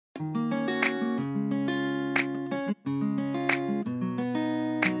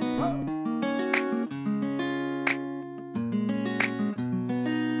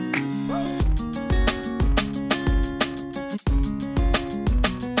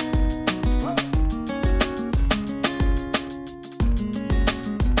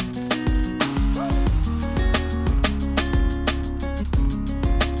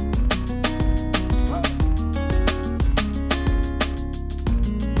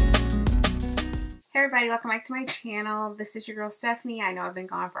Hey everybody, welcome back to my channel. This is your girl Stephanie. I know I've been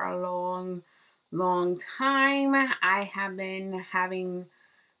gone for a long time. I have been having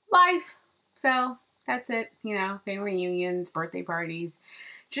life, so that's it. You know, family reunions, birthday parties,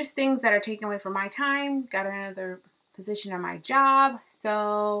 just things that are taken away from my time. Got another position on my job,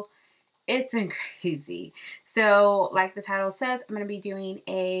 so it's been crazy. So like the title says, I'm going to be doing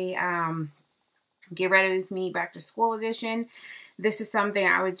a Get Ready With Me Back to School edition. This is something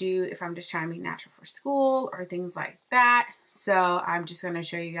I would do if I'm just trying to be natural for school or things like that. So I'm just going to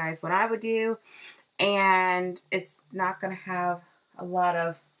show you guys what I would do. And it's not going to have a lot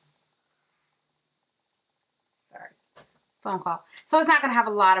of, phone call. So it's not going to have a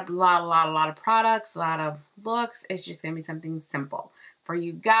lot of products, a lot of looks. It's just going to be something simple for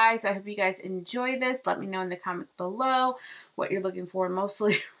you guys. I hope you guys enjoy this. Let me know in the comments below what you're looking for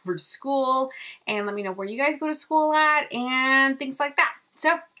mostly for school. And let me know where you guys go to school at and things like that.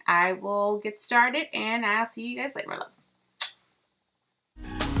 So I will get started and I'll see you guys later, my loves.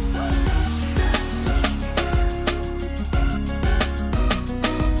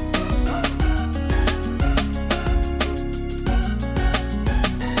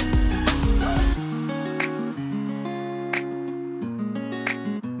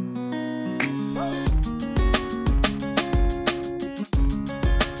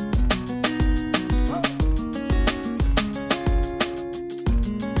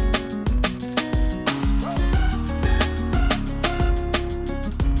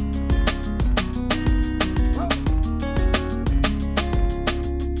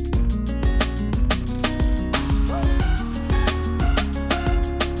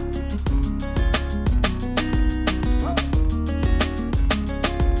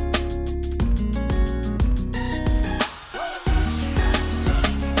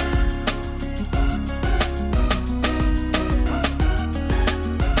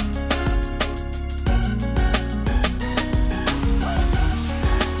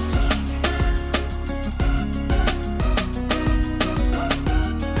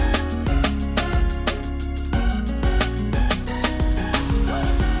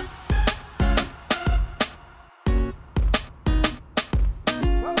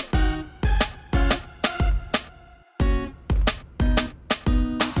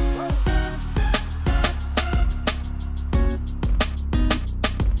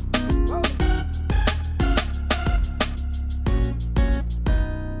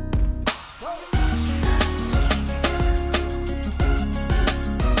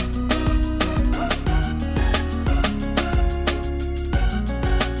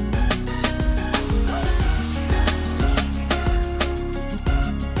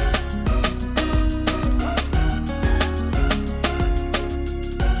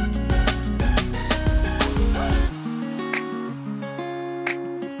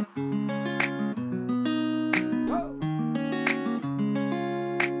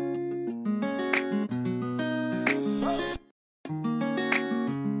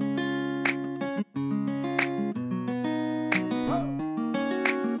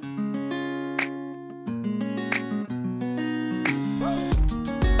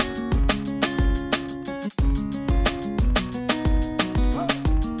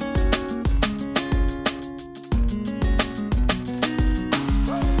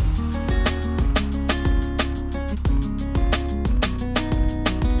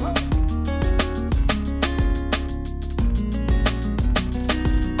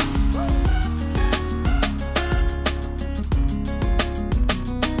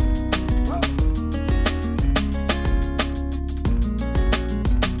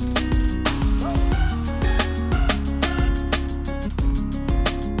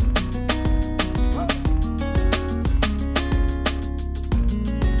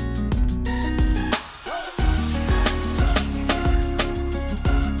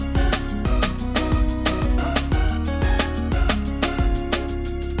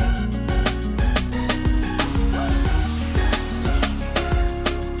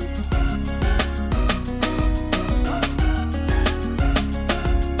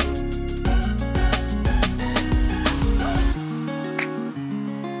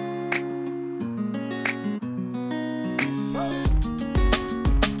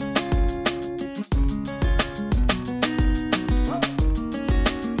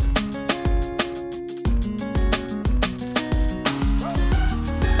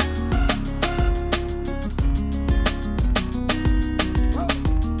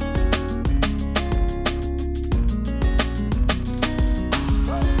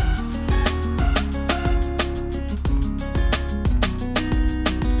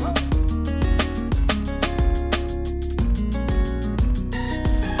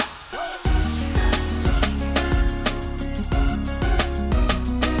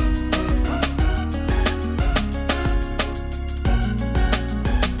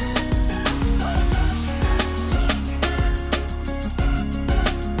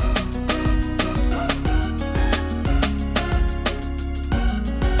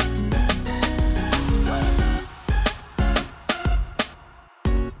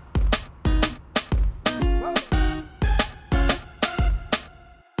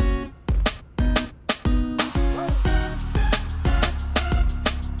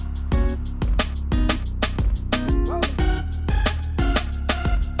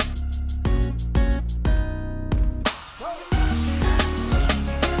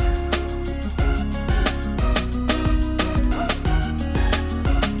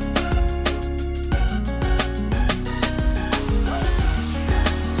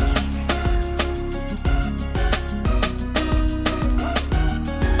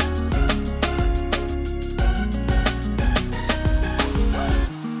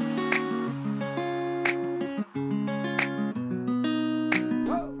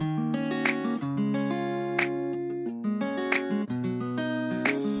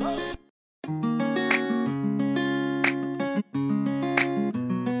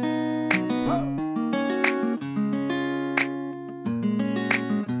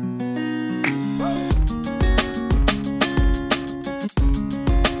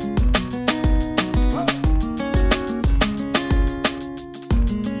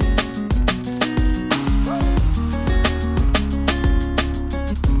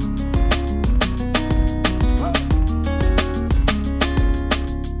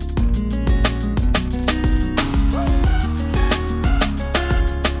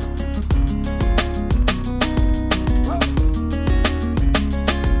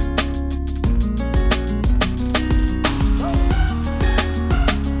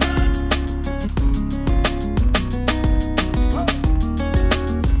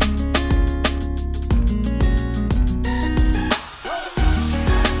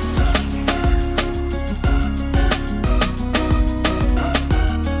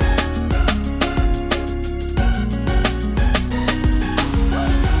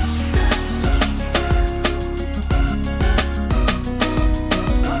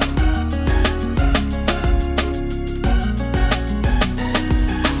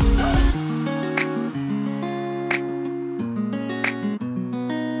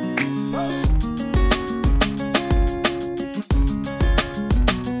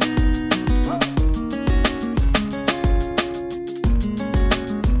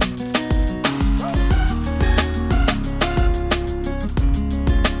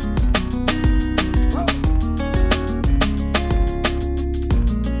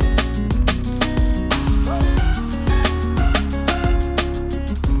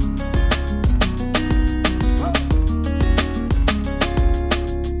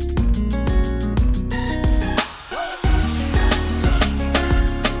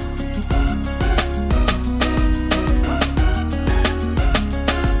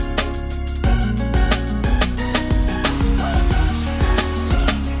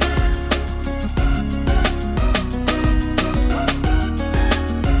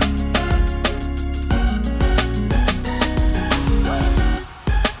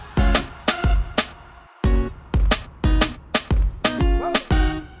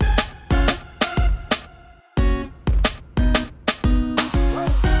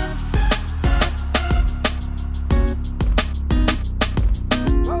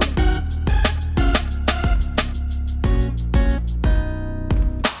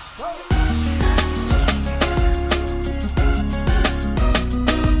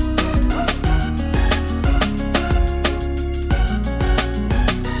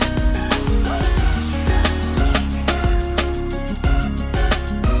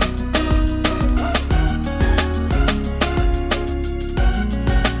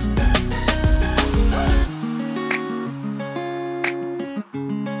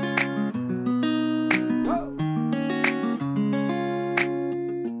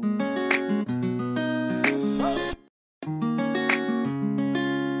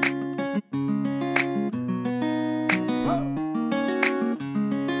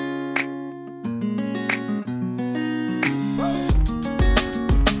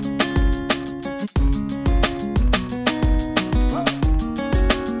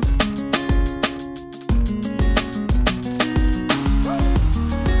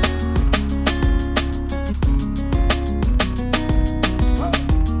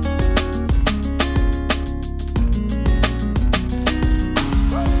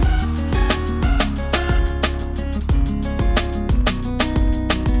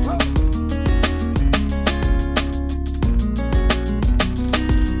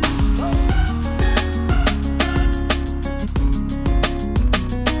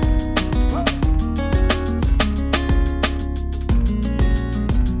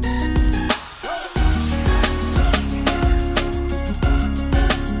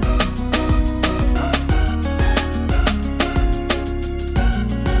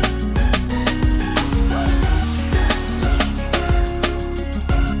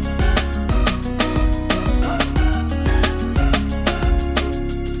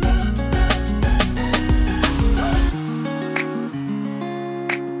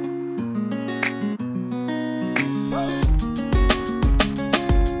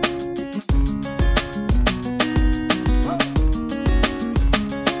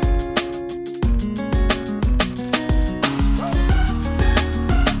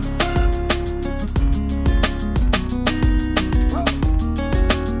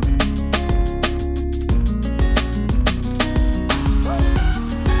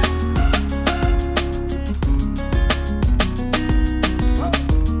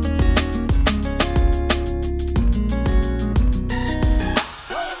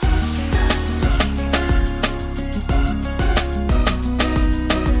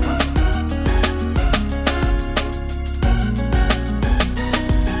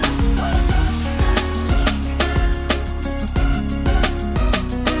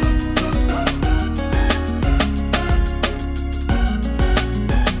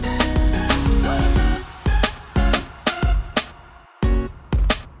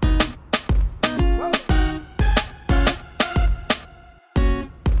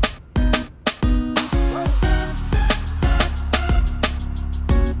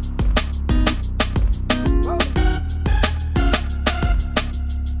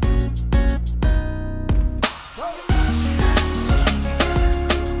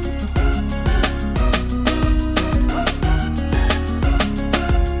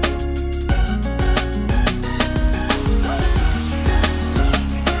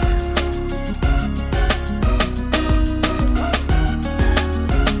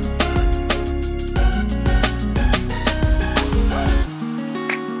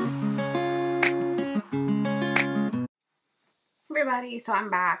 everybody, so I'm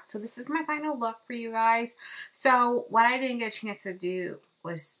back. So this is my final look for you guys. So what I didn't get a chance to do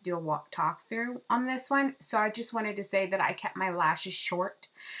was do a talk through on this one. So I just wanted to say that I kept my lashes short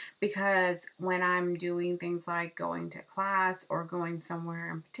because when I'm doing things like going to class or going somewhere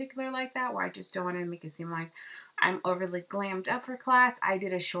in particular like that, where I just don't want to make it seem like I'm overly glammed up for class, I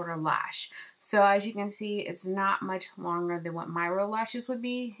did a shorter lash. So as you can see, it's not much longer than what my real lashes would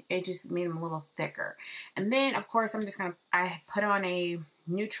be. It just made them a little thicker. And then of course I put on a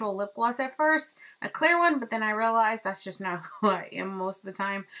neutral lip gloss at first, a clear one, but then I realized that's just not who I am most of the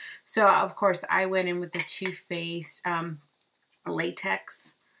time. So of course I went in with the Too Faced Latex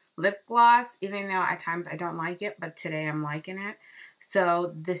lip gloss, even though at times I don't like it, but today I'm liking it.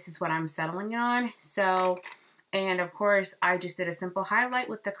 So this is what I'm settling on. So, and of course I just did a simple highlight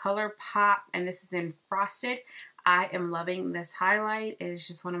with the color Pop, and this is in Frosted. I am loving this highlight. It is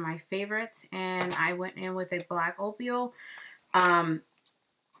just one of my favorites, and I went in with a black opal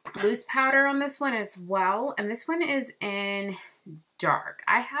loose powder on this one as well, and this one is in dark.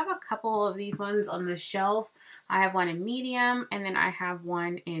 I have a couple of these ones on the shelf. I have one in medium, and then I have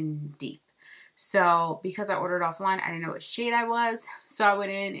one in deep. So because I ordered offline, I didn't know what shade I was, so I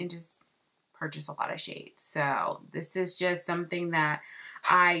went in and just purchased a lot of shades. So this is just something that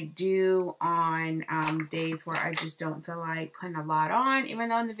I do on days where I just don't feel like putting a lot on, even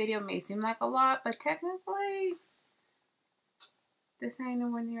though in the video it may seem like a lot, but technically this ain't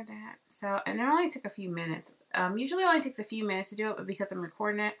nowhere near that. So, and it only took a few minutes. Usually it only takes a few minutes to do it, but because I'm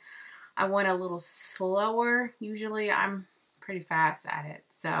recording it, I went a little slower. Usually I'm pretty fast at it.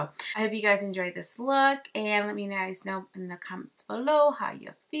 So I hope you guys enjoyed this look, and let me guys know in the comments below how you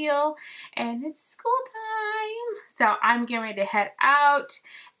feel. And it's school time. So I'm getting ready to head out,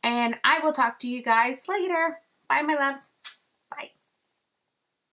 and I will talk to you guys later. Bye, my loves.